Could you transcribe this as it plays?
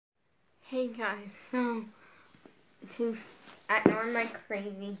Hey guys, so to ignore my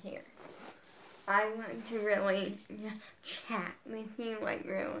crazy hair, I want to really chat with you,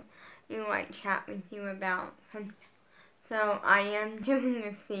 chat with you about something. So I am doing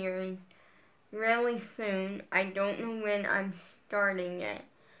a series really soon. I don't know when I'm starting it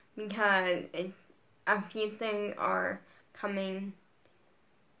because a few things are coming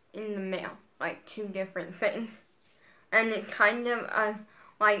in the mail, like 2 different things. And it's kind of a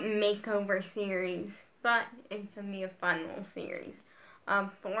makeover series, but it can be a fun little series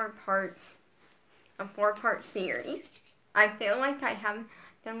of 4 parts, a 4-part series. I feel like I haven't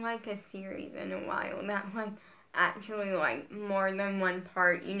done a series in a while that actually more than 1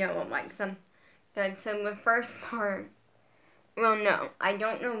 part, some good. So the first part, well, no, I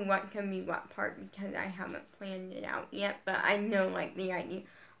don't know what can be what part because I haven't planned it out yet, but I know the idea.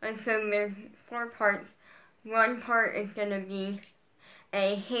 And so there's 4 parts. 1 part is going to be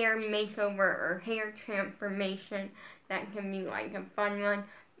a hair makeover or hair transformation that can be a fun one.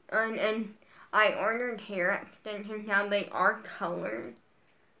 And I ordered hair extensions. Now they are colored.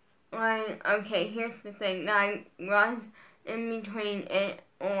 Okay, here's the thing. I was in between it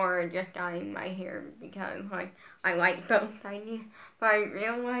or just dyeing my hair because I like both ideas. But I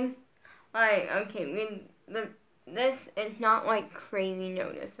realized okay, this is not crazy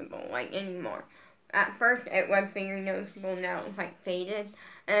noticeable anymore. At first it was very noticeable, now it's faded,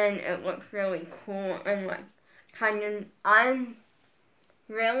 and it looks really cool, and I'm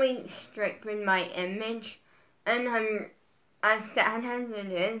really strict with my image, and I'm, as sad as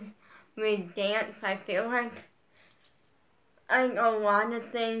it is, with dance, I feel like a lot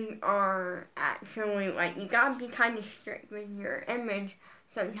of things are actually, you gotta be kind of strict with your image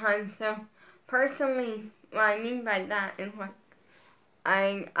sometimes. So, personally, what I mean by that is,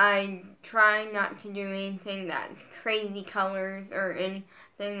 I try not to do anything that's crazy colors or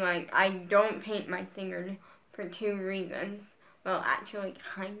anything. I don't paint my fingernails for 2 reasons. Well, actually,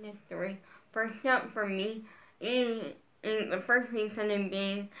 kind of 3. First up, for me, the first reason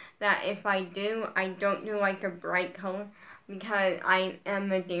being that if I do, I don't do a bright color because I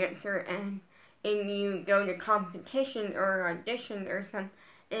am a dancer, and if you go to competitions or auditions or something,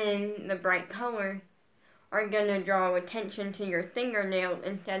 in the bright colors are going to draw attention to your fingernails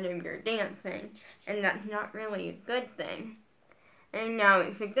instead of your dancing, and that's not really a good thing. And now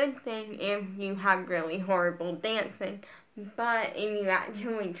it's a good thing if you have really horrible dancing, but if you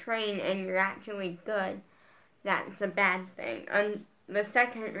actually train and you're actually good, that's a bad thing. And the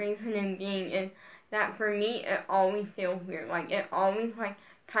second reason being is that for me, it always feels weird. It always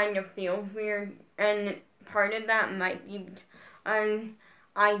kind of feels weird, and part of that might be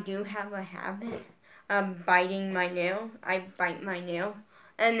I do have a habit biting my nails. I bite my nails.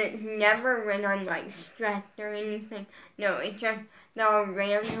 And it's never when I'm stressed or anything. No, it's just that I'll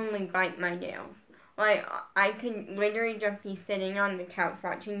randomly bite my nails. I could literally just be sitting on the couch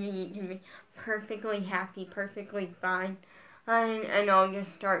watching YouTube, perfectly happy, perfectly fine. And I'll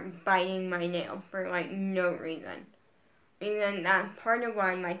just start biting my nail for no reason. And that's part of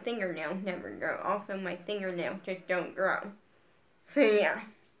why my fingernails never grow. Also, my fingernails just don't grow. So yeah.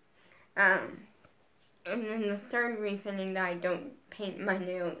 And then the third reasoning that I don't paint my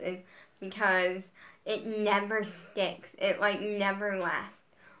nails is because it never sticks. It never lasts.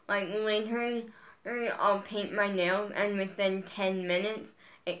 Literally, I'll paint my nails and within 10 minutes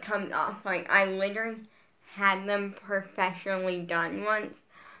it comes off. I literally had them professionally done once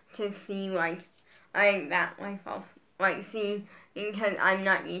to see see, because I'm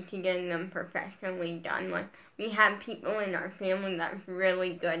not used to getting them professionally done. We have people in our family that's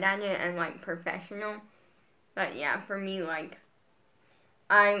really good at it and professional. But yeah, for me,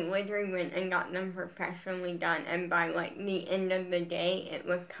 I literally went and got them professionally done, and by the end of the day, it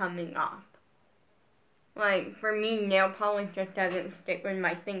was coming off. For me, nail polish just doesn't stick with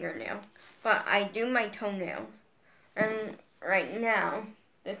my fingernails. But I do my toenails. And right now,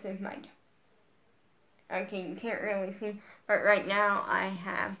 this is my okay, you can't really see, but right now I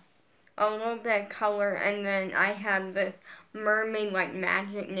have a little bit of color, and then I have this mermaid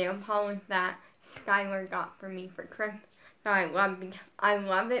magic nail polish that Skylar got for me for Christmas. So I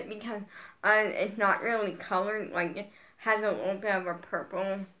love it because it's not really colored. It has a little bit of a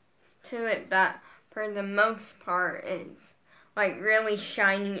purple to it, but for the most part, it's really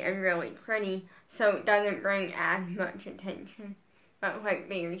shiny and really pretty, so it doesn't bring as much attention, but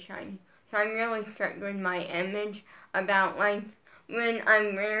very shiny. So I'm really strict with my image about when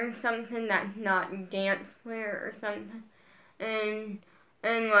I'm wearing something that's not dance wear or something, and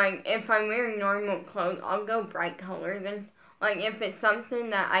if I'm wearing normal clothes, I'll go bright colors, and if it's something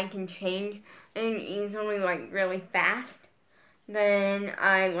that I can change and easily really fast, then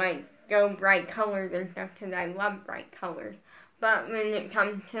I go bright colors and stuff because I love bright colors. But when it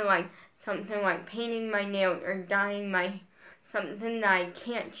comes to like something like painting my nails or dyeing my something that I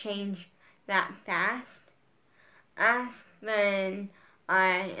can't change that fast, then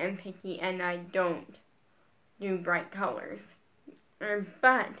I am picky and I don't do bright colors.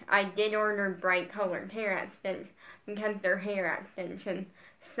 But I did order bright colored hair extensions because they're hair extensions,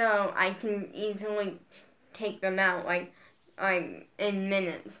 so I can easily take them out like in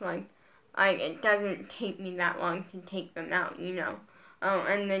minutes. It doesn't take me that long to take them out, you know. Oh,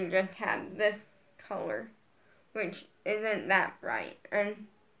 and then just have this color, which isn't that bright. And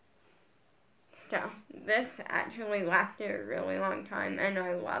so this actually lasted a really long time, and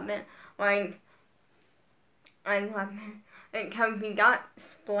I love it. I love it because we got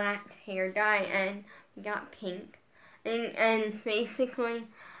splat hair dye and we got pink, and basically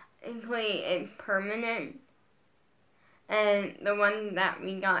it's permanent. And the one that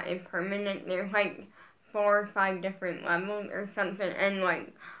we got is permanent. There's like 4 or 5 different levels or something, and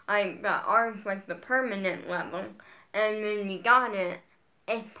but ours was the permanent level. And when we got it,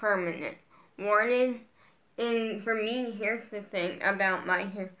 it's permanent. Warning. And for me, here's the thing about my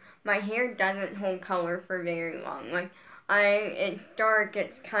hair. My hair doesn't hold color for very long. It's dark.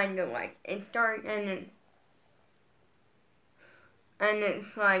 It's kind of it's dark, and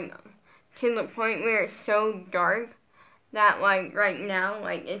it's like to the point where it's so dark that right now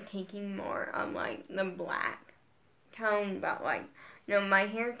it's taking more of the black tone. But no, my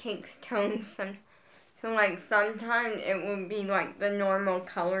hair takes tones so sometimes it will be the normal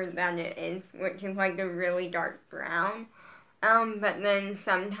color that it is, which is a really dark brown. But then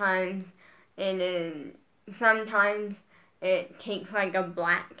sometimes it takes a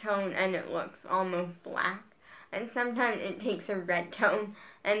black tone and it looks almost black. And sometimes it takes a red tone,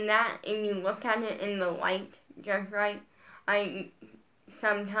 and that, if you look at it in the light just right,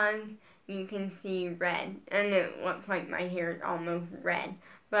 sometimes you can see red, and it looks like my hair is almost red,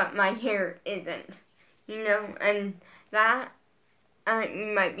 but my hair isn't, you know. And that,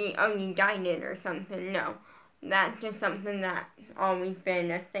 you might be, oh, you dyed it or something. No, that's just something that's always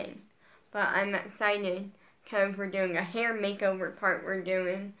been a thing. But I'm excited because we're doing a hair makeover part. We're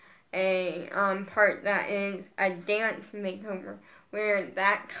doing a part that is a dance makeover, where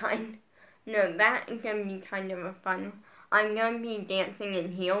that is going to be kind of a fun. I'm going to be dancing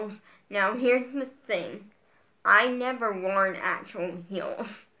in heels. Now, here's the thing. I never worn actual heels.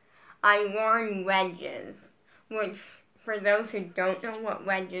 I worn wedges, which, for those who don't know what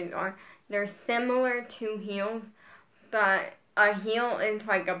wedges are, they're similar to heels, but a heel is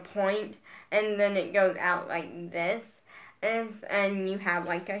a point, and then it goes out like this, and you have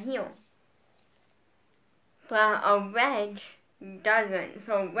a heel. But a wedge doesn't.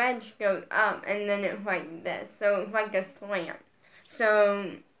 So a wedge goes up, and then it's like this. So it's a slant.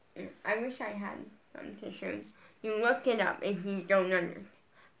 So I wish I had some tissue. You look it up if you don't understand.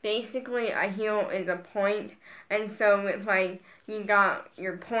 Basically, a heel is a point, and so it's you got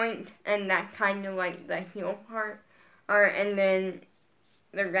your point, and that's kind of the heel part, and then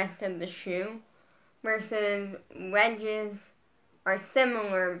the rest of the shoe. Versus wedges are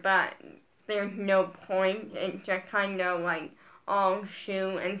similar, but there's no point. It's just kind of all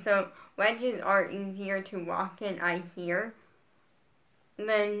shoe, and so wedges are easier to walk in, I hear,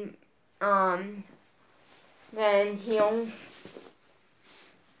 than heels.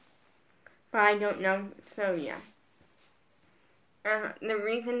 But I don't know, so yeah. The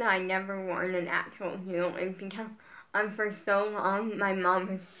reason that I never worn an actual heel is because for so long my mom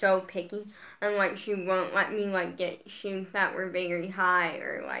was so picky, and she won't let me get shoes that were very high,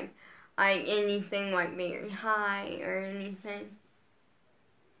 or anything very high or anything.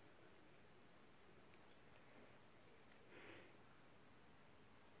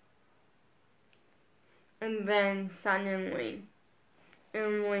 And then suddenly,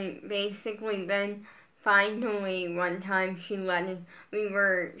 basically then finally one time we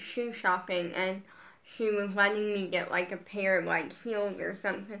were shoe shopping, and she was letting me get a pair of heels or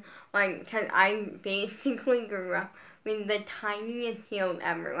something, cause I basically grew up with the tiniest heels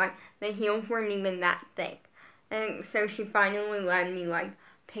ever. The heels weren't even that thick, and so she finally let me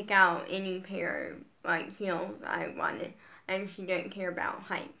pick out any pair of heels I wanted, and she didn't care about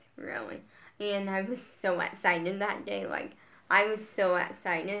height really. And I was so excited that day. I was so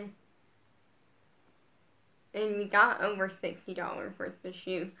excited. And we got over $60 worth of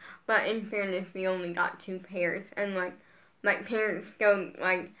shoes. But in fairness, we only got 2 pairs. And my parents go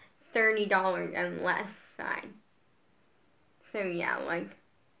 $30 and less side. So yeah,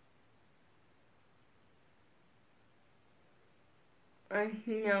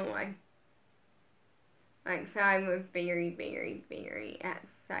 you know, so I was very, very, very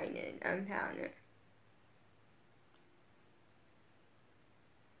excited. excited about it.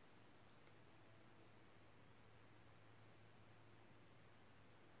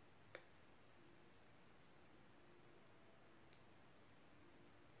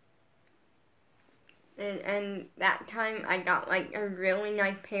 And that time I got like a really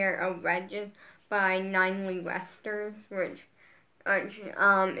nice pair of wedges by Ninely Westers, which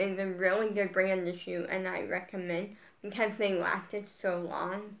is a really good brand of shoe, and I recommend because they lasted so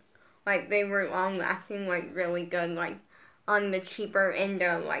long. Like they were long lasting, like really good, like on the cheaper end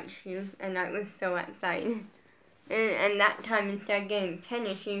of like shoes, and I was so excited. And that time, instead of getting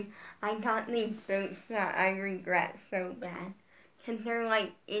tennis shoes, I got these boots that I regret so bad. Because they're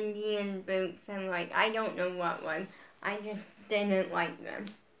like Indian boots, and like, I don't know what was. I just didn't like them.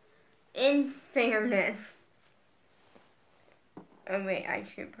 In fairness. Oh wait, I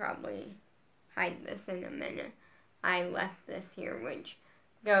should probably hide this in a minute. I left this here, which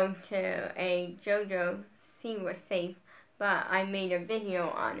go to a JoJo Siwa safe, but I made a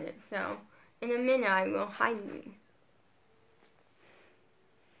video on it, so in a minute I will hide it.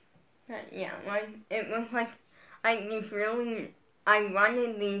 But yeah, like, it was like these really, I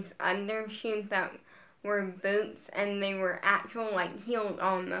wanted these undershoes that were boots and they were actual like heeled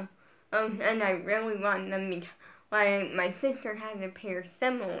almost. And I really wanted them because like my sister had a pair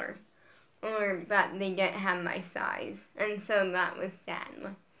similar, but they didn't have my size, and so that was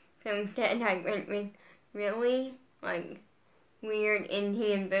sad. So instead I went with really like weird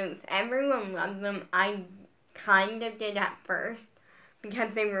Indian boots. Everyone loved them. I kind of did at first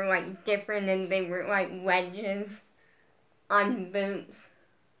because they were like different and they were like wedges on boots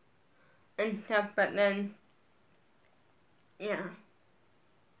and stuff, but then yeah.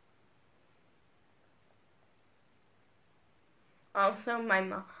 Also, my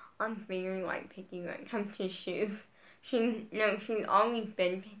mom's very like picky when it comes to shoes. She's always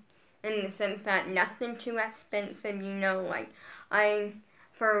been picky in the sense that nothing too expensive, like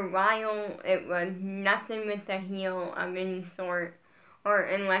for a while it was nothing with a heel of any sort, or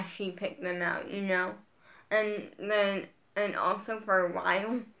unless she picked them out, and also for a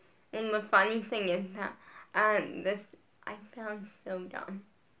while, and the funny thing is that this I found so dumb.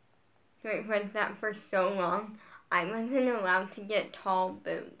 It was that for so long I wasn't allowed to get tall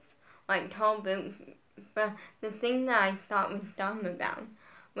boots. But the thing that I thought was dumb about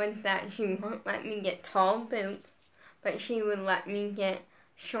was that she won't let me get tall boots, but she would let me get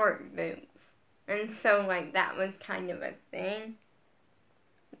short boots. And so, that was kind of a thing.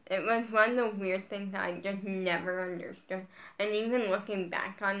 It was one of the weird things that I just never understood. And even looking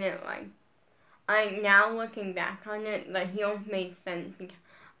back on it, the heels made sense because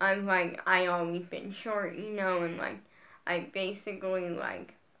I always been short, and I basically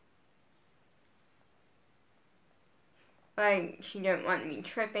she didn't want me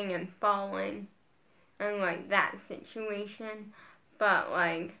tripping and falling and that situation, but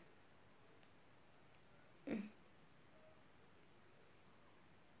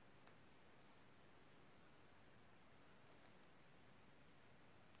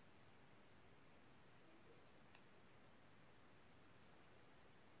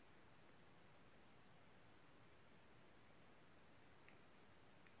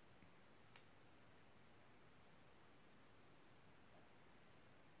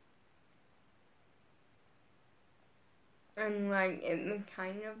and it was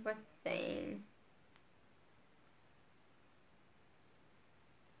kind of a thing.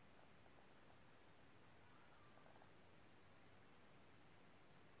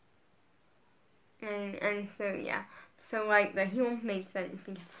 And so yeah, so the heels made sense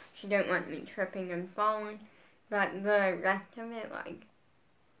because she didn't want me tripping and falling, but the rest of it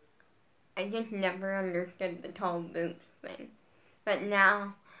I just never understood the tall boots thing. But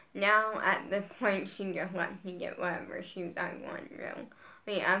now at this point, she just lets me get whatever shoes I want, really.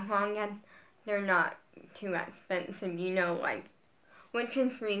 As long as they're not too expensive, which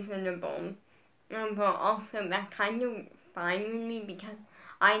is reasonable. But also, that's kind of fine with me because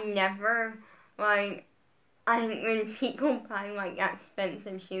I never, when people buy,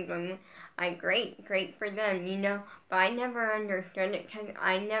 expensive shoes, great for them, but I never understood it because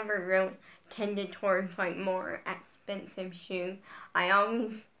I never really tended towards, more expensive shoes. I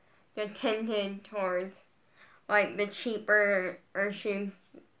always just tended towards, the cheaper shoes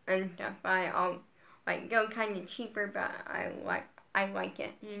and stuff. I'll, go kind of cheaper, but I like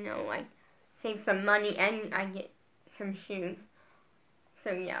it, save some money and I get some shoes.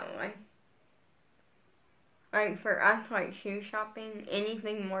 So, yeah, for us, shoe shopping,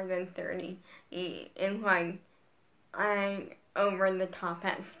 anything more than 30 is, over the top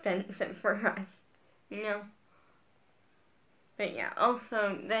expensive for us, But yeah,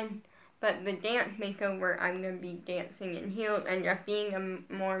 also then, but the dance makeover, I'm going to be dancing in heels and just being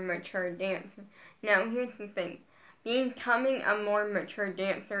a more mature dancer. Now, here's the thing. Becoming a more mature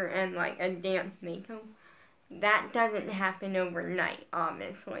dancer and like a dance makeover, that doesn't happen overnight,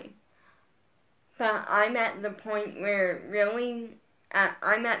 obviously. But I'm at the point where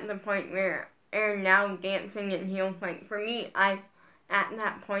I'm at the point where now dancing in heels, like for me, I'm at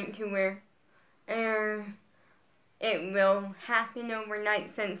that point to where it will happen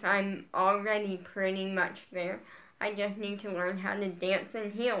overnight since I'm already pretty much there. I just need to learn how to dance in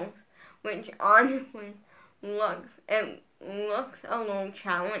heels, which honestly looks a little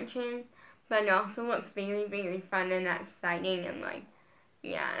challenging, but it also looks very, very fun and exciting and like,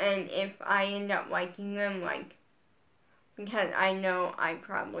 yeah, and if I end up liking them, like, because I know I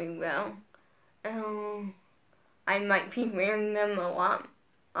probably will, I might be wearing them a lot,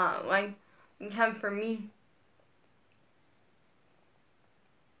 like, because for me,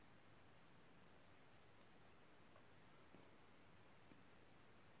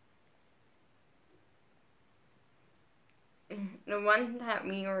 the ones that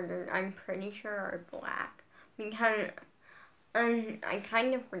we ordered, I'm pretty sure are black, because, I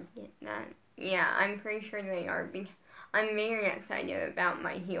kind of forget that. Yeah, I'm pretty sure they are, because I'm very excited about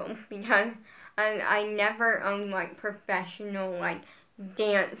my heels, because I never own, like, professional, like,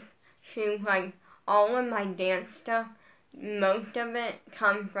 dance shoes, like, all of my dance stuff, most of it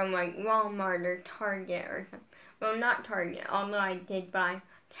come from, like, Walmart or Target or something. Well, not Target, although I did buy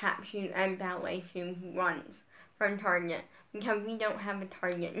tap shoes and ballet shoes once from Target, because we don't have a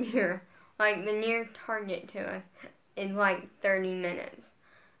Target near, like, the nearest Target to us is, like, 30 minutes.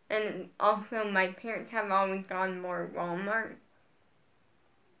 And also, my parents have always gone more Walmart.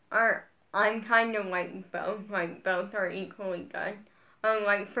 Or, I'm kind of like both are equally good.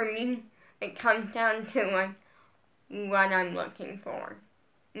 Like, for me, it comes down to, like, what I'm looking for.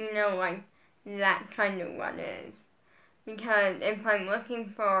 You know, like, that kind of what it is. Because if I'm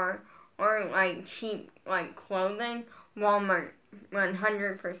looking for, or, like, cheap, like, clothing, Walmart,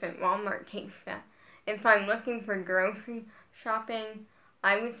 100% Walmart takes that. If I'm looking for grocery shopping,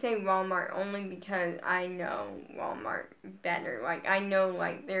 I would say Walmart only because I know Walmart better. Like, I know,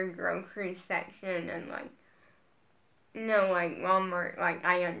 like, their grocery section and, like, like, Walmart, like,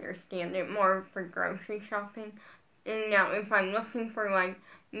 I understand it more for grocery shopping. And now, if I'm looking for, like,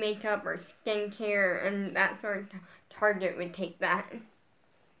 makeup or skincare and that sort of Target would take that.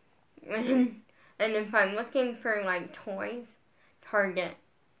 And if I'm looking for, like, toys, Target.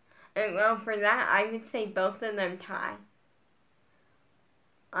 And, well, for that, I would say both of them tie.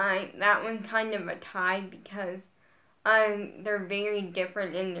 That one's kind of a tie because they're very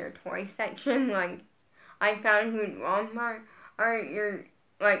different in their toy section. Like, I found with Walmart,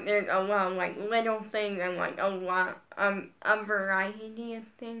 there's a lot of, like, little things and, like, a lot, a variety of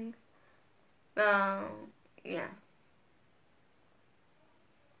things. Yeah.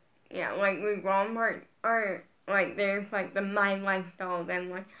 Yeah, like, with Walmart, like, there's, like, the My Life dolls and,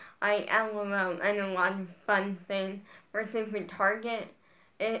 like, LOL and a lot of fun things. Versus with Target,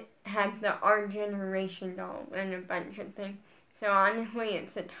 it has the Our Generation doll and a bunch of things. So honestly,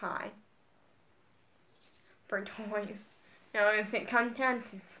 it's a tie for toys. Now, if it comes down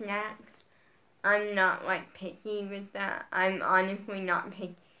to snacks, I'm not, like, picky with that. I'm honestly not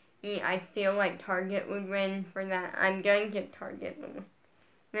picky. I feel like Target would win for that. I'm going to give Target the win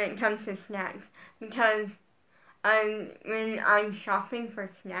when it comes to snacks. Because when I'm shopping for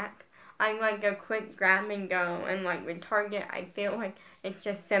snacks, I like a quick grab and go. And, like, with Target, I feel like it's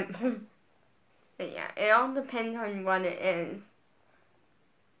just simple. But yeah, it all depends on what it is.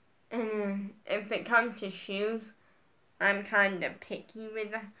 And if it comes to shoes, I'm kind of picky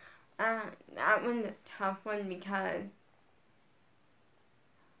with that. That one's a tough one because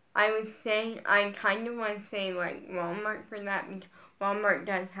I would say, I kind of want to say, like, Walmart for that because Walmart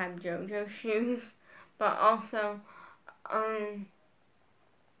does have JoJo shoes. But also,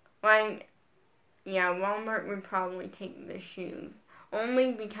 Walmart would probably take the shoes.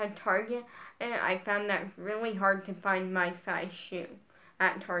 Only because Target, I found that really hard to find my size shoe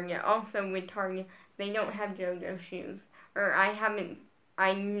at Target. Also with Target, they don't have JoJo shoes. Or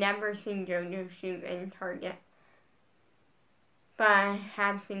I never seen JoJo shoes in Target. But I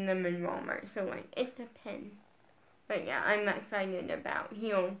have seen them in Walmart, so, like, it depends. But yeah, I'm excited about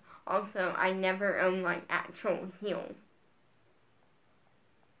heels. Also, I never own, like, actual heels.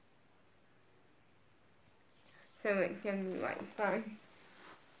 So it's gonna be, like, fun.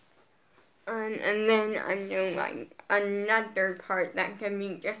 And then I'm doing, like, another part that can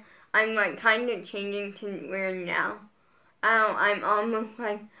be just, I'm, like, kind of changing to where now. I'm almost,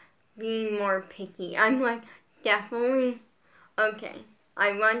 like, being more picky. I'm, like, definitely Okay,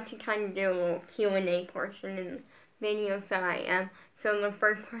 I want to kind of do a little Q&A portion in the video, so the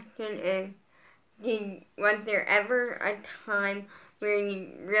first question is, was there ever a time where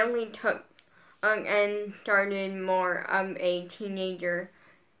you really took and started more of a teenager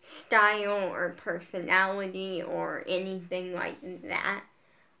style or personality or anything like that?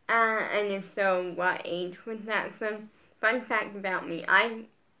 And if so, what age was that? So, fun fact about me, I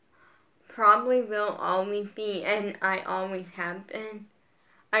probably will always be, and I always have been,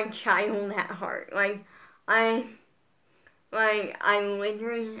 a child at heart. I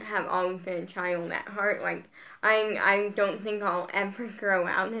literally have always been a child at heart. I don't think I'll ever grow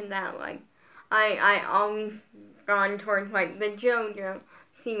out of that. I always gone towards, the JoJo,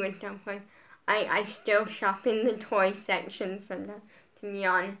 see what stuff, I still shop in the toy section sometimes, to be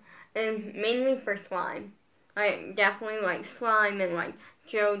honest, and mainly for slime. I definitely like slime and,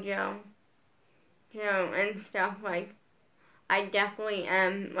 JoJo, and stuff, I definitely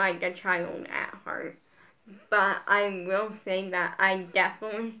am, a child at heart. But I will say that I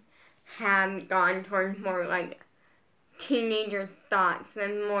definitely have gone towards more, teenager thoughts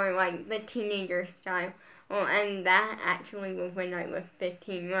and more, the teenager style. Well, and that actually was when I was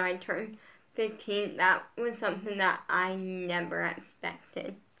 15. When I turned 15, that was something that I never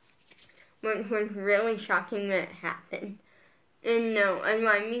expected, which was really shocking when it happened. And no, and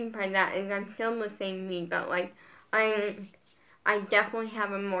what I mean by that is I'm still the same me, but, I definitely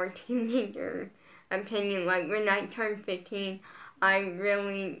have a more teenager opinion. When I turned 15, I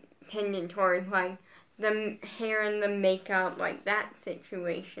really tended towards, the hair and the makeup, that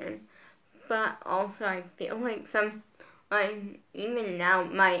situation. But also, I feel even now,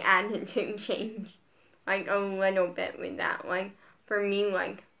 my attitude changed, a little bit with that. For me,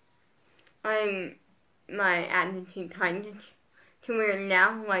 my attitude kind of to where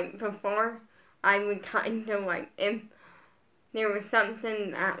now, before, I would kind of, if there was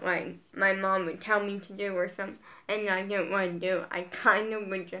something that, my mom would tell me to do or something, and I didn't want to do, I kind of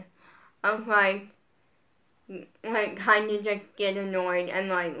would just, kind of just get annoyed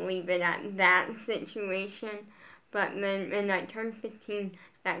and, leave it at that situation. But then when I turned 15,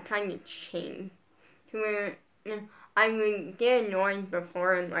 that kind of changed to where, I would get annoyed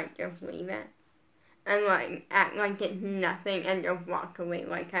before and, just leave it. And, act like it's nothing and just walk away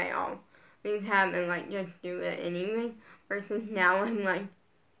like I always have and, just do it anyway. Versus now I'm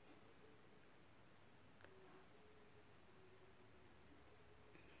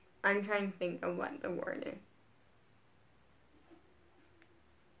I'm trying to think of what the word is.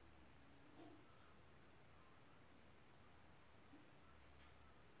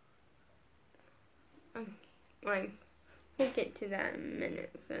 Okay, we'll get to that in a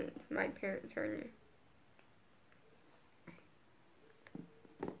minute since my parents are here.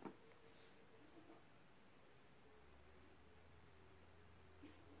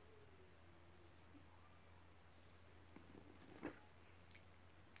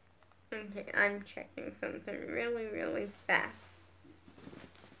 Okay, I'm checking something really, really fast.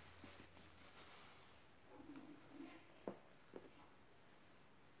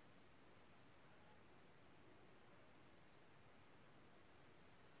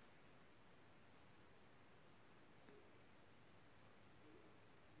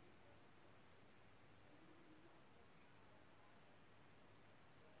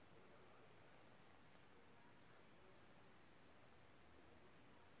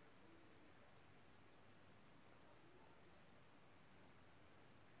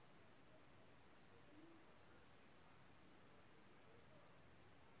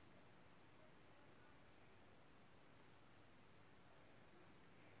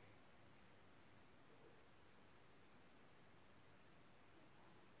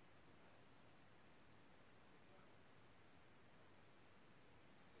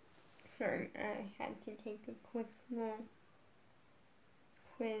 Sorry, I had to take a quick little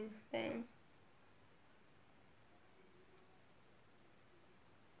quiz thing.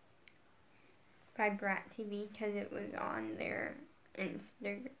 By Brat TV because it was on their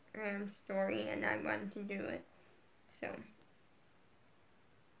Instagram story and I wanted to do it. So,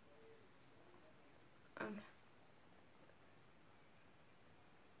 okay.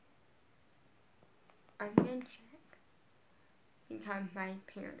 I'm gonna check because my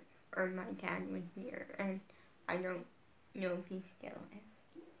parents or my dad was here and I don't know if he still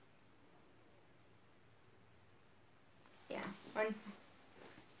is. Yeah, one.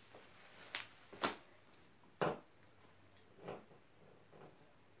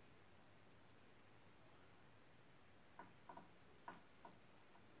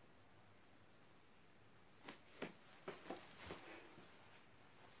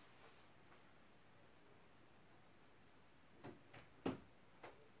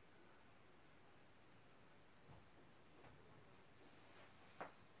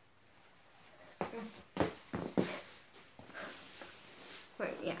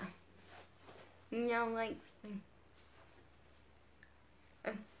 But yeah. You know, like,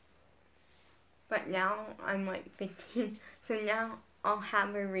 but now I'm like 15, so now I'll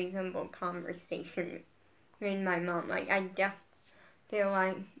have a reasonable conversation with my mom. Like, I just feel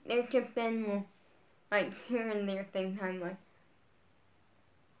like there's just been, like, here and there things I'm like,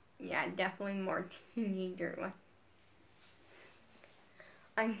 yeah, definitely more teenager.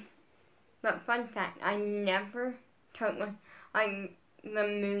 But fun fact, I never took, like, the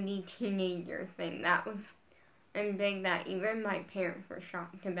moody teenager thing. That was a big that even my parents were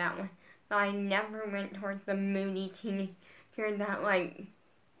shocked about. But I never went towards the moody teenager that, like,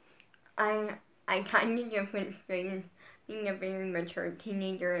 I kind of just went straight into being a very mature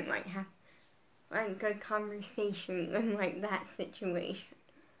teenager and, like, have, like, good conversation in, like, that situation.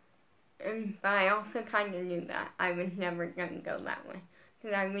 But I also kind of knew that I was never going to go that way.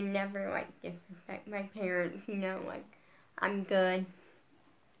 Because I would never, like, disrespect my parents, you know, like, I'm good.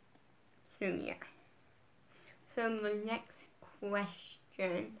 So, yeah. So, the next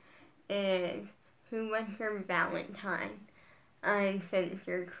question is, who was your Valentine? And since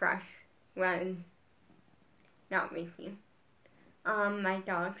your crush was not with you. My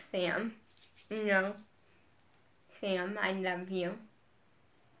dog, Sam. You know, Sam, I love you.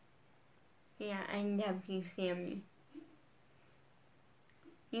 Yeah, I love you, Sammy.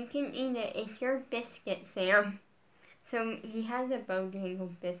 You can eat it. It's your biscuit, Sam. So he has a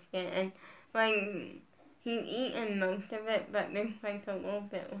Bojangles biscuit, and like he's eaten most of it, but there's like a little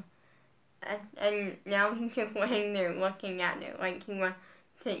bit, and now he's just laying there looking at it like he wants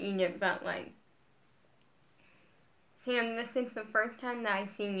to eat it, but like, Sam, this is the first time that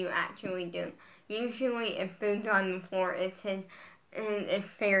I've seen you actually do it. Usually, if food's on the floor, it's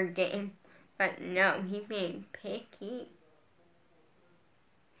fair game, but no, he's being picky.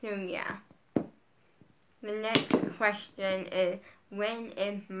 So yeah. The next question is, when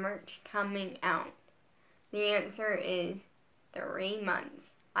is merch coming out? The answer is 3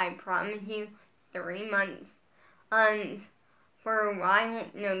 months. I promise you, 3 months. For a while,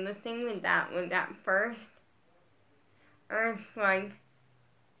 no, the thing with that was at first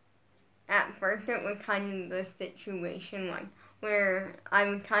it was kind of the situation, like, where I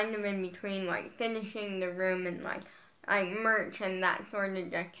was kind of in between, like, finishing the room and, like merch, and that sort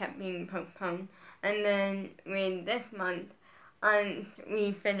of just kept being postponed. And then with this month,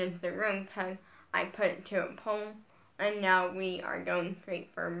 we finished the room because I put it to a poll, and now we are going straight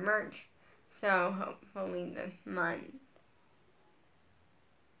for merch. So hopefully this month.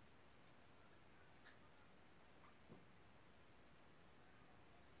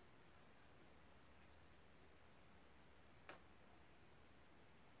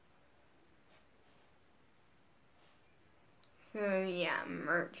 So yeah,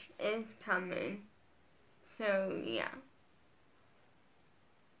 merch is coming. So yeah.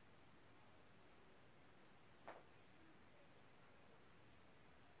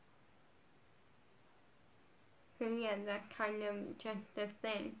 So yeah, that's kind of just the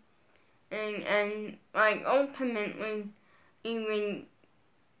thing. And like ultimately, even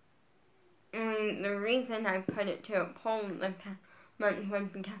the reason I put it to a poll the past month was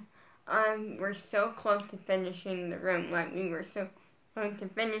because we're so close to finishing the room. Like, we were so close to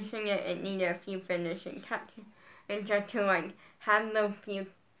finishing it, it needed a few finishing touches. And just to, like, have those few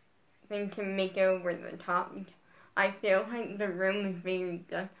things to make it over the top. I feel like the room is very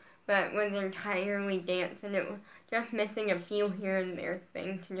good, but it was entirely dance, and it was just missing a few here and there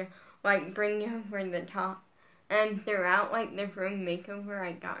things to just, like, bring it over the top. And throughout, like, the room makeover,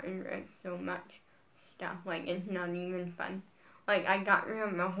 I got rid of so much stuff. Like, it's not even fun. Like, I got rid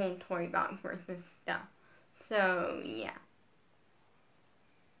of a whole toy box worth of stuff. So, yeah.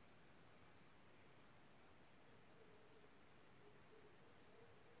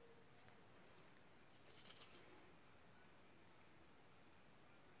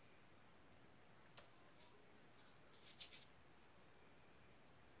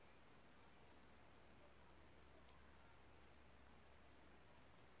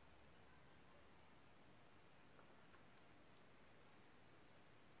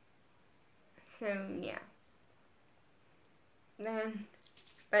 So, yeah.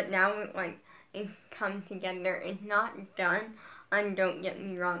 But now, like, it's come together. It's not done, and don't get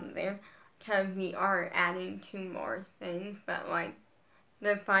me wrong there, because we are adding 2 more things, but, like,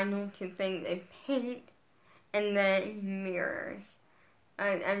 the final 2 things is paint and then mirrors.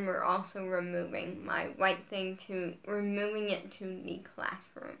 And we're also removing my white thing removing it to the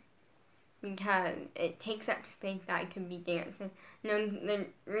classroom. Because it takes up space that I could be dancing. No, the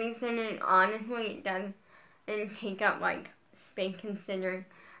reason is, honestly, it doesn't take up, like, space considering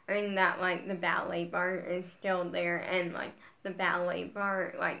mean, that, like, the ballet bar is still there, and, like, the ballet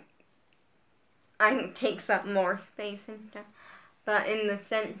bar, like, takes up more space and stuff, but in the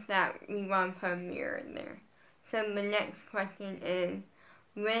sense that we want to put a mirror there. So the next question is,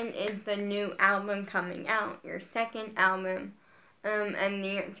 when is the new album coming out? Your second album? And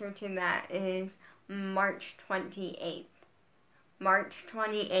the answer to that is March 28th. March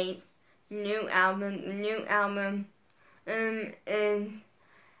 28th, new album. The new album is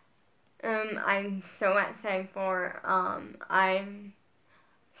I'm so excited for.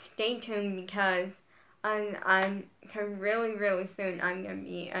 Stay tuned because cause really soon I'm gonna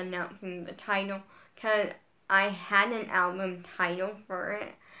be announcing the title, cause I had an album title for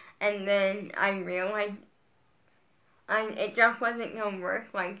it, and then I realized it just wasn't gonna work.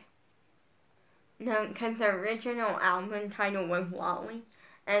 Like, no, cause the original album title was Wally,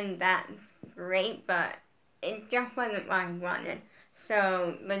 and that's great, but it just wasn't what I wanted.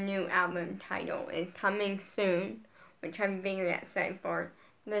 So the new album title is coming soon, which I'm very excited for.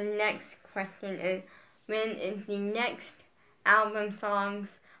 The next question is, when is the next album songs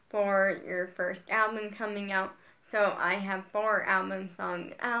for your first album coming out? So I have 4 album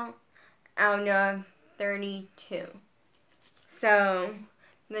songs out of 32. So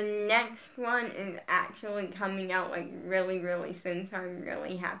the next one is actually coming out like really soon, so I'm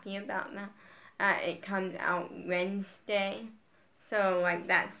really happy about that. It comes out Wednesday. So, like,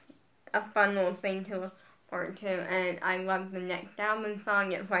 that's a fun little thing to look forward to, and I love the next album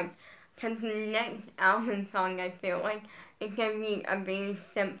song. It's like, because the next album song, I feel like it's going to be a very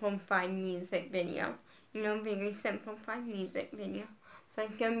simplified music video. You know, very simplified music video. So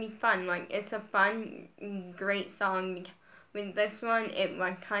it's going to be fun. Like, it's a fun, great song. With this one, it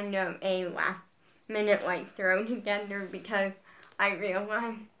was kind of a last minute, like, throw together, because I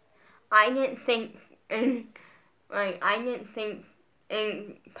realized I didn't think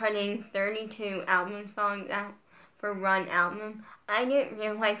in putting 32 album songs out for one album, I didn't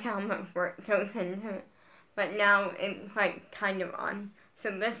realize how much work goes into it. But now it's like kind of on.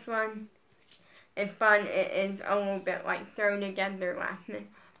 So this one is fun. It is a little bit like thrown together last minute.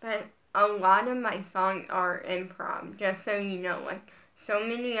 But a lot of my songs are improv, just so you know. Like, so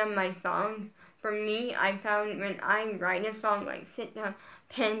many of my songs, for me, I found when I write a song, like sit down,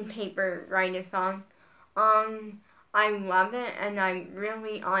 pen, paper, write a song, I love it, and I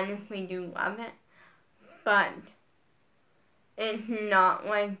really honestly do love it, but it's not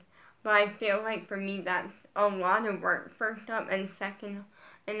like, but I feel like for me that's a lot of work, first up, and second,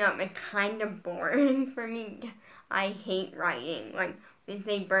 and it's kind of boring for me. I hate writing, like, with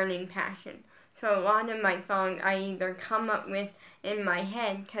a burning passion. So a lot of my songs I either come up with in my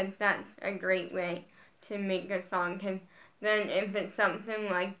head, because that's a great way to make a song, because then if it's something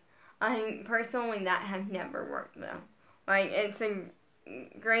like, personally, that has never worked, though. Like, it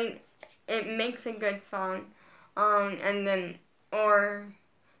makes a good song, and then, or,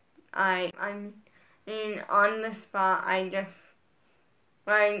 on the spot, I just,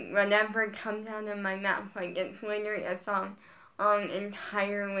 like, whatever comes out of my mouth, like, it's literally a song,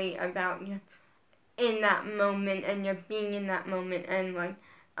 entirely about just in that moment, and just being in that moment, and, like,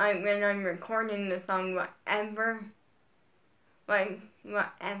 when I'm recording the song, whatever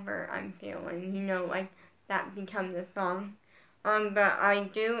I'm feeling, you know, like, that becomes a song. But I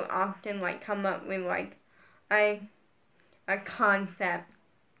do often, like, come up with, like, a concept.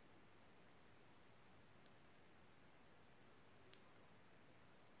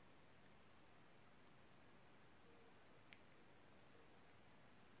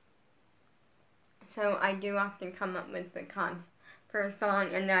 So I do often come up with the concept for a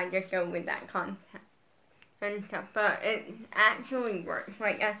song, and then I just go with that concept and stuff. But it actually works.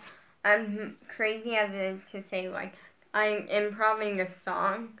 Like, as crazy as it is to say, like, I'm improving a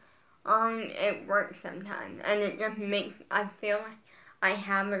song, it works sometimes. And it just I feel like I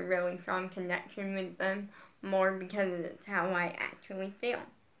have a really strong connection with them more because it's how I actually feel.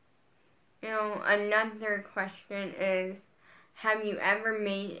 You know, another question is, have you ever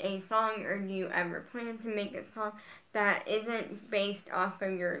made a song, or do you ever plan to make a song that isn't based off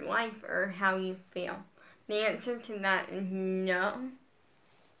of your life or how you feel? The answer to that is no.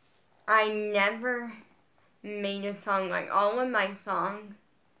 I never made a song. Like, all of my songs,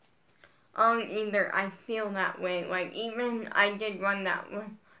 either I feel that way, like, even I did one that was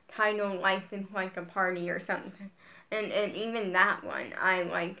titled Life is Like a Party or something, and even that one,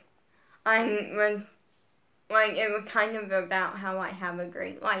 it was kind of about how I have a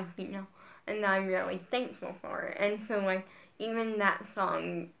great life, you know, and I'm really thankful for it. And so, like, even that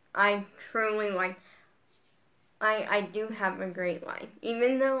song, I truly, like, I do have a great life.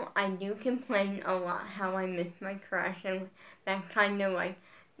 Even though I do complain a lot how I miss my crush, and that kind of, like,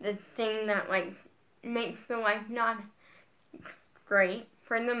 the thing that, like, makes the life not great.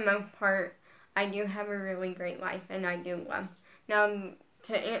 For the most part, I do have a really great life, and I do love. Now,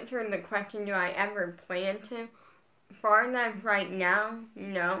 to answer the question, do I ever plan to? Far as right now,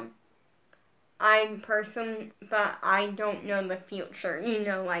 no. But I don't know the future,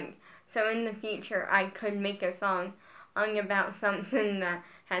 like, so in the future, I could make a song about something that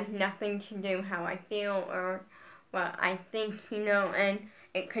has nothing to do how I feel or what I think, and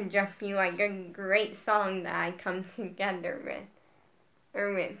it could just be, like, a great song that I come together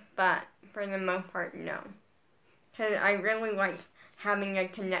with, but for the most part, no. Because I really like having a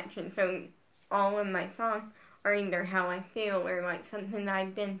connection, so all of my songs are either how I feel or, like, something that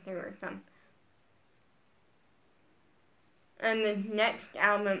I've been through or something. And the next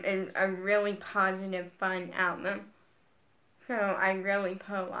album is a really positive, fun album. So I really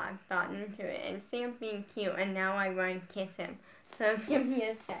put a lot of thought into it. And Sam's being cute, and now I want to kiss him. So give me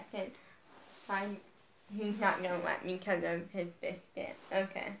a second. He's not going to let me because of his biscuit.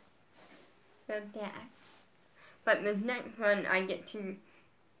 Okay. So Dad. But the next one, I get to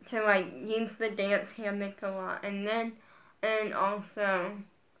like, use the dance hammock a lot. And also,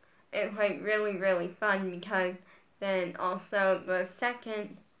 it's, like, really, really fun because then also the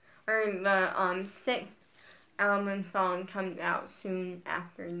sixth album song comes out soon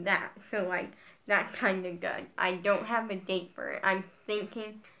after that. So, like, that's kind of good. I don't have a date for it. I'm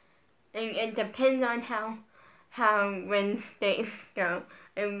thinking, and it depends on how Wednesdays go.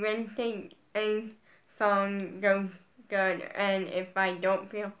 If Wednesday's song goes good, and if I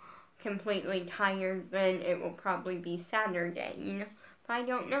don't feel completely tired, then it will probably be Saturday, But I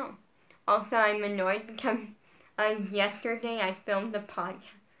don't know. Also, I'm annoyed because yesterday I filmed a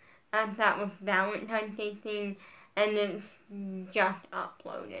podcast that was Valentine's Day theme, and it's just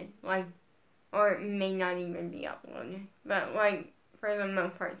uploaded, like, or it may not even be uploaded, but, like, for the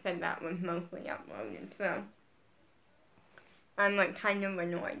most part said that was mostly uploaded, so I'm, like, kind of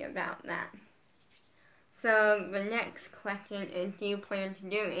annoyed about that. So the next question is, do you plan to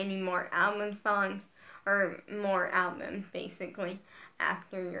do any more album songs, or more albums, basically,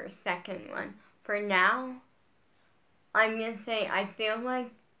 after your second one? For now, I'm going to say I feel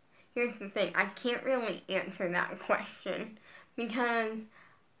like, here's the thing, I can't really answer that question because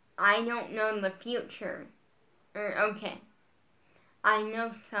I don't know the future. Okay, I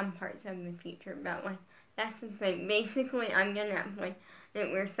know some parts of the future, but, like, that's the thing. Basically, I'm going to have, like,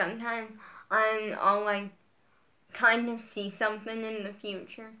 it where sometimes I'll, like, kind of see something in the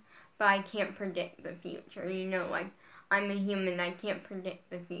future, but I can't predict the future, like, I'm a human, I can't predict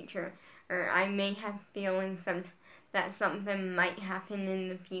the future, or I may have feelings that something might happen in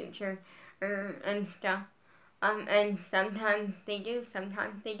the future, and stuff, and sometimes they do,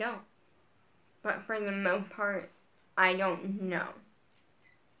 sometimes they don't, but for the most part, I don't know.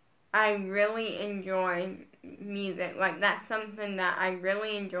 I really enjoy music, like, that's something that I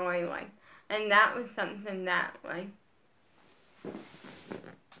really enjoy, like, and that was something that, like,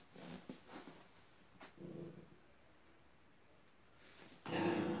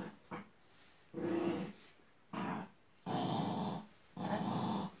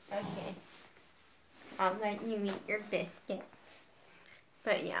 okay, I'll let you eat your biscuit.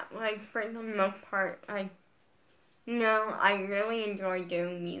 But yeah, like, for the most part, I really enjoy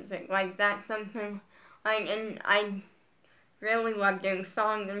doing music. Like, that's something, like, and I really love doing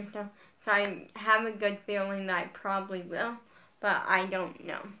songs and stuff, so I have a good feeling that I probably will, but I don't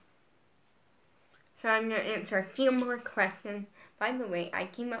know. So I'm going to answer a few more questions. By the way, I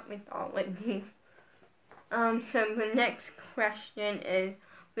came up with all of these. So the next question is,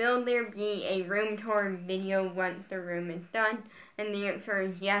 will there be a room tour video once the room is done? And the answer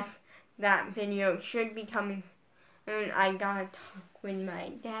is yes, that video should be coming soon. I gotta talk with my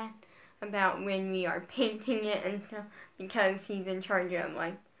dad about when we are painting it and stuff, because he's in charge of,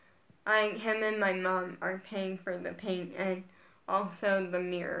 like, him and my mom are paying for the paint and also the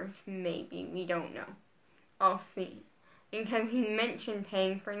mirrors, maybe, we don't know. I'll see. Because he mentioned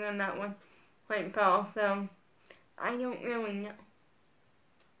paying for them at one point, but also, I don't really know.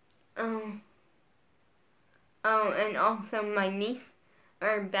 And also my niece,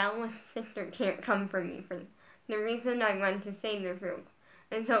 or Bella's sister, can't come for me. For the reason I went to say this real quick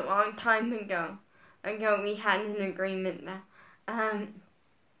is a long time ago we had an agreement that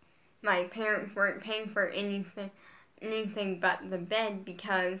my parents weren't paying for anything but the bed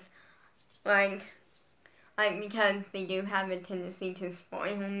because, because they do have a tendency to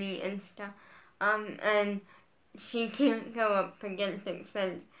spoil me and stuff. And she can't go up against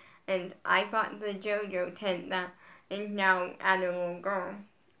it and I bought the JoJo tent that is now at a little girl,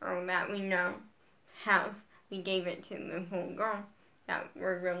 or that we know, house. We gave it to the little girl that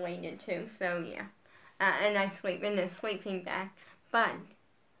we're related to, so yeah. And I sleep in a sleeping bag. But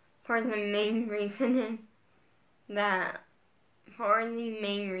for the main reasoning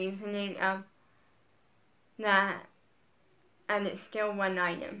of that, and it's still one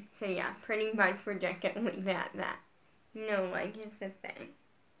item. So yeah, pretty much we're just gonna leave it at that. No, like it's a thing.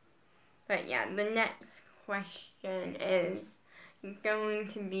 But yeah, the next question is going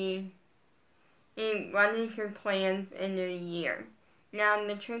to be, what is your plans in a year? Now,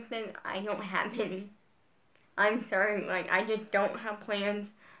 the truth is, I don't have any. I'm sorry, like, I just don't have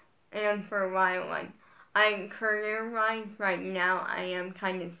plans. And for a while, like, career-wise, right now, I am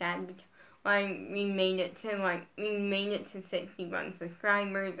kind of sad because, like, we made it to 61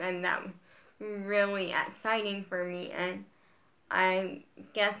 subscribers, and that was really exciting for me, and I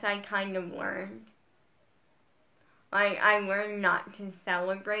guess I kind of learned. Like, I learned not to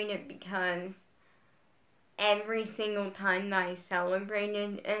celebrate it because every single time that I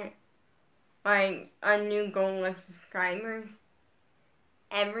celebrated it, like, a new goal of subscribers,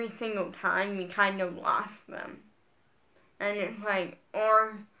 every single time we kind of lost them. And it's like,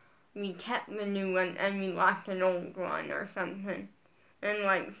 or we kept the new one and we lost an old one or something. And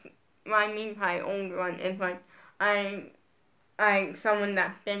like, what I mean by old one is like, someone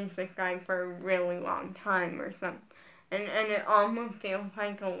that's been subscribed for a really long time or something. And it almost feels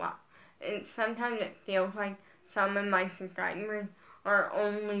like a lot. And sometimes it feels like some of my subscribers are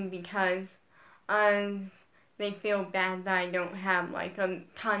only because they feel bad that I don't have like a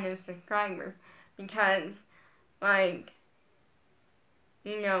ton of subscribers. Because, like,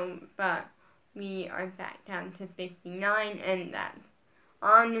 you know, but we are back down to 59, and that's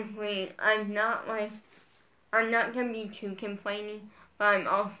honestly, I'm not gonna be too complaining, but I'm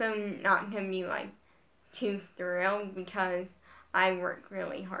also not gonna be like too thrilled because I worked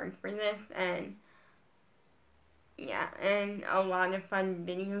really hard for this, and yeah, and a lot of fun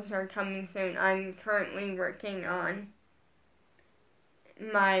videos are coming soon. I'm currently working on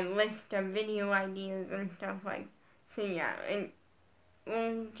my list of video ideas and stuff like, so yeah, and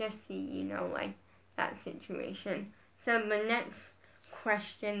we'll just see, you know, like, that situation. So the next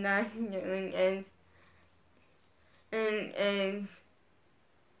question that I'm doing is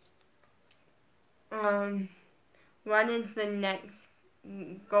what is the next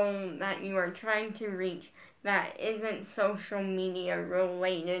goal that you are trying to reach that isn't social media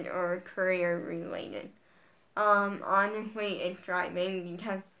related or career related? Honestly, it's driving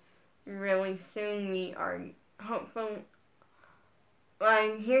because really soon we are hopeful.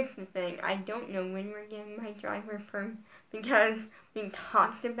 Like, here's the thing, I don't know when we're getting my driver permit because we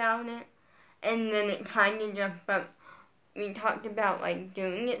talked about it, and then it kind of just, but we talked about, like,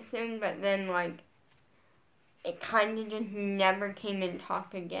 doing it soon, but then, like, it kind of just never came in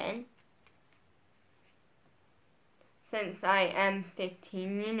talk again. Since I am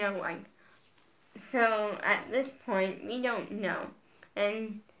 15, you know, like, so at this point, we don't know.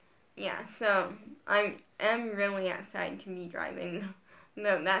 And, yeah, so I am really excited to be driving.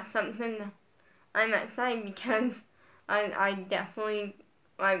 No, that's something that I'm excited because I definitely,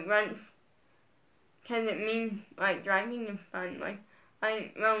 like, once, because it means, like, driving is fun. Like,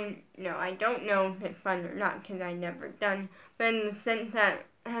 I don't know if it's fun or not because I never done, but in the sense that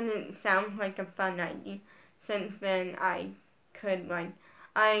it sounds like a fun idea, since then I could, like,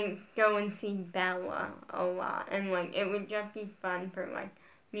 I go and see Bella a lot, and, like, it would just be fun for, like,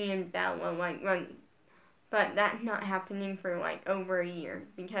 me and Bella, like, run. But that's not happening for, like, over a year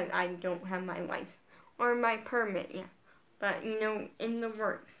because I don't have my license or my permit yet. But, you know, in the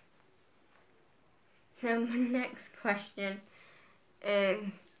works. So the next question is,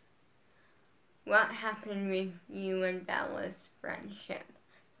 what happened with you and Bella's friendship?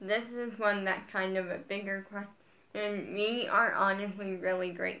 This is one that's kind of a bigger question. We are honestly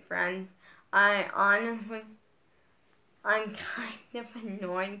really great friends. I'm kind of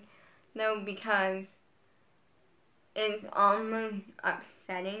annoyed, though, because it's almost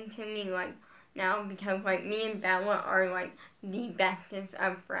upsetting to me, like, now, because, like, me and Bella are, like, the bestest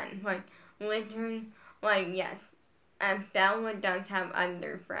of friends. Like, literally, like, yes, Bella does have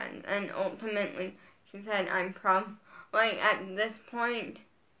other friends, and ultimately, she said I'm like, at this point,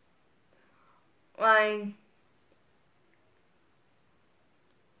 like,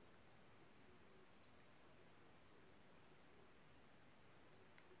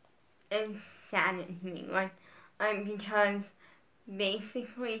 it saddens me, like, because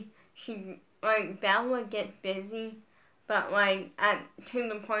basically, Bella gets busy, but, like, to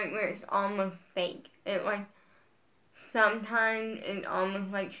the point where it's almost fake. It, like, sometimes it's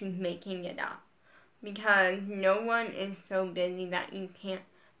almost like she's making it up. Because no one is so busy that you can't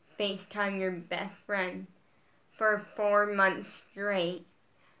FaceTime your best friend for 4 months straight,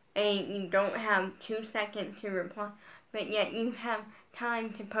 and you don't have 2 seconds to reply, but yet you have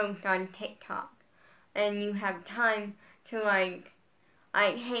time to post on TikTok, and you have time to like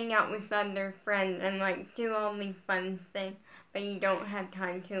hang out with other friends and like do all these fun things, but you don't have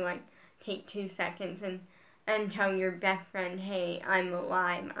time to like take 2 seconds and tell your best friend, hey, I'm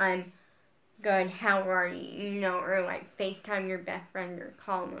alive, I'm good, how are you, you know, or like FaceTime your best friend or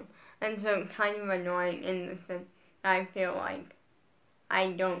call them. And so it's kind of annoying in the sense that I feel like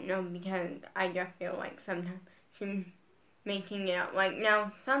I don't know, because I just feel like sometimes she's making it up. Like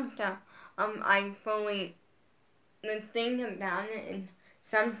now some stuff, the thing about it is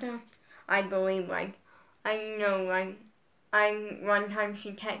sometimes I believe like, one time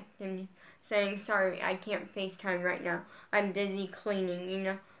she texted me saying, sorry, I can't FaceTime right now, I'm busy cleaning, you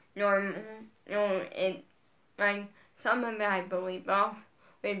know, some of it I believe. Also,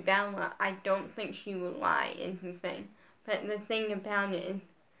 with Bella, I don't think she would lie, is the thing. But the thing about it is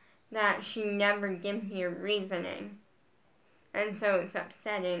that she never gives me a reasoning. And so it's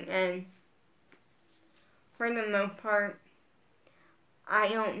upsetting, and for the most part, I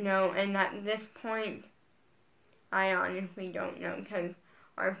don't know, and at this point, I honestly don't know, because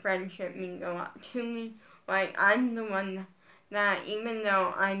our friendship means a lot to me. Like, I'm the one that, even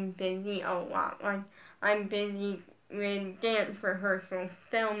though I'm busy a lot, like, I'm busy with dance rehearsals,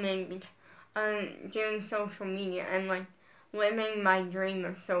 filming, doing social media, and, like, living my dream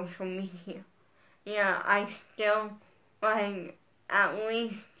of social media. Yeah, I still, like, at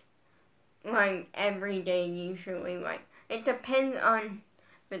least, like, every day usually, like, it depends on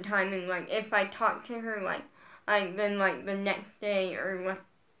the timing. Like, if I talk to her, then, like, the next day, or what,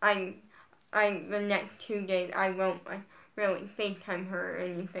 the next 2 days, I won't, like, really FaceTime her or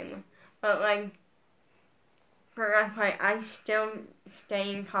anything. But, like, for us, like, I still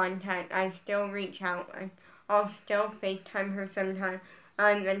stay in contact, I still reach out, like, I'll still FaceTime her sometimes,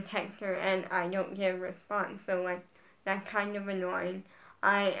 and text her, and I don't get a response, so, like, that's kind of annoying.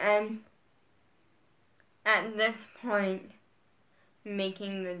 I am, at this point,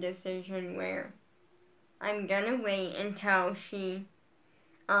 making the decision where I'm gonna wait until she,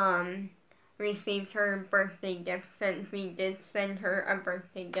 receives her birthday gift, since we did send her a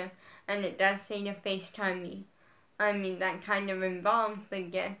birthday gift, and it does say to FaceTime me. I mean, that kind of involves the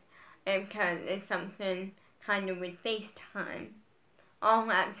gift, because it's something kind of with FaceTime. I'll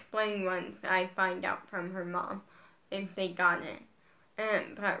explain once I find out from her mom if they got it.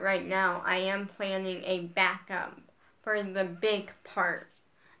 But right now, I am planning a backup for the big part.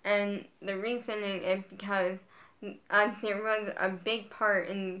 And the reasoning is because there was a big part,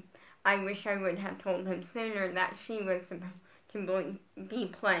 and I wish I would have told him sooner, that she was supposed to be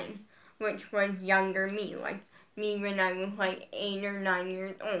playing, which was younger me, like me when I was like 8 or 9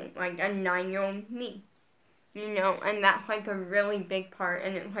 years old, like a 9-year-old me, you know, and that's like a really big part,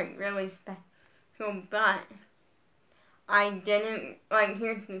 and it's like really special, but I didn't, like,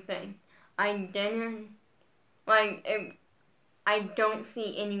 here's the thing, I don't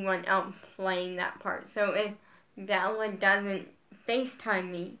see anyone else playing that part, so if Bella doesn't FaceTime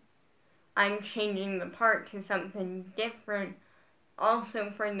me, I'm changing the part to something different,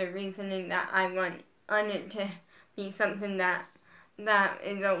 also for the reasoning that I want it to be something that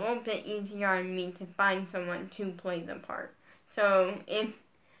is a little bit easier on me to find someone to play the part. So if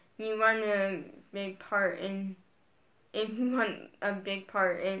you want a big part in,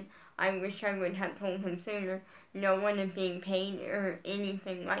 I wish I would have told him sooner, no one is being paid or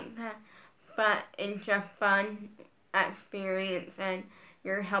anything like that, but it's just fun experience, and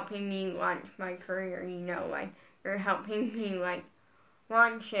you're helping me launch my career, you know, like, you're helping me, like,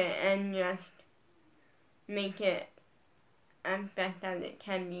 launch it and just make it as best as it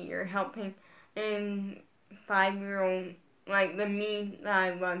can be. You're helping 5-year-old, like, the me that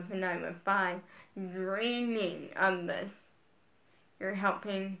I was when I was 5, dreaming of this. You're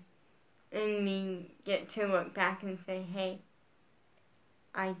helping me get to look back and say, hey,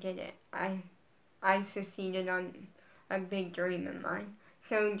 I did it. I succeeded on a big dream of mine.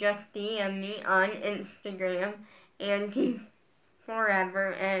 So just DM me on Instagram, Auntie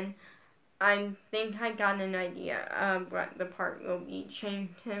Forever, and I think I got an idea of what the part will be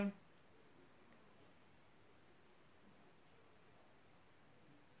changed to.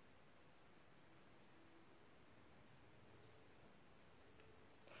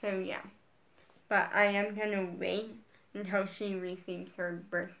 So yeah, but I am gonna wait until she receives her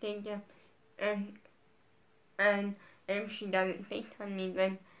birthday gift, and if she doesn't FaceTime me,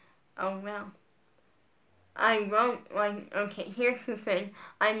 then oh well. I won't, like, okay, here's the thing.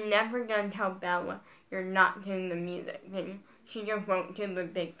 I'm never gonna tell Bella you're not doing the music video. she just won't do the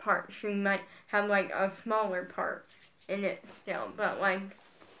big part. She might have like a smaller part in it still, but like,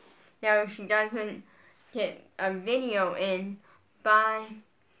 now if she doesn't get a video in by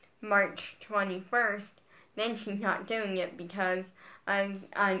March 21st, then she's not doing it because I'm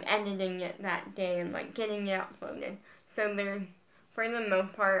editing it that day and like getting it uploaded. So for the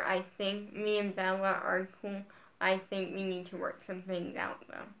most part, I think me and Bella are cool. I think we need to work some things out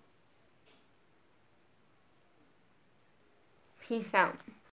though. Peace out.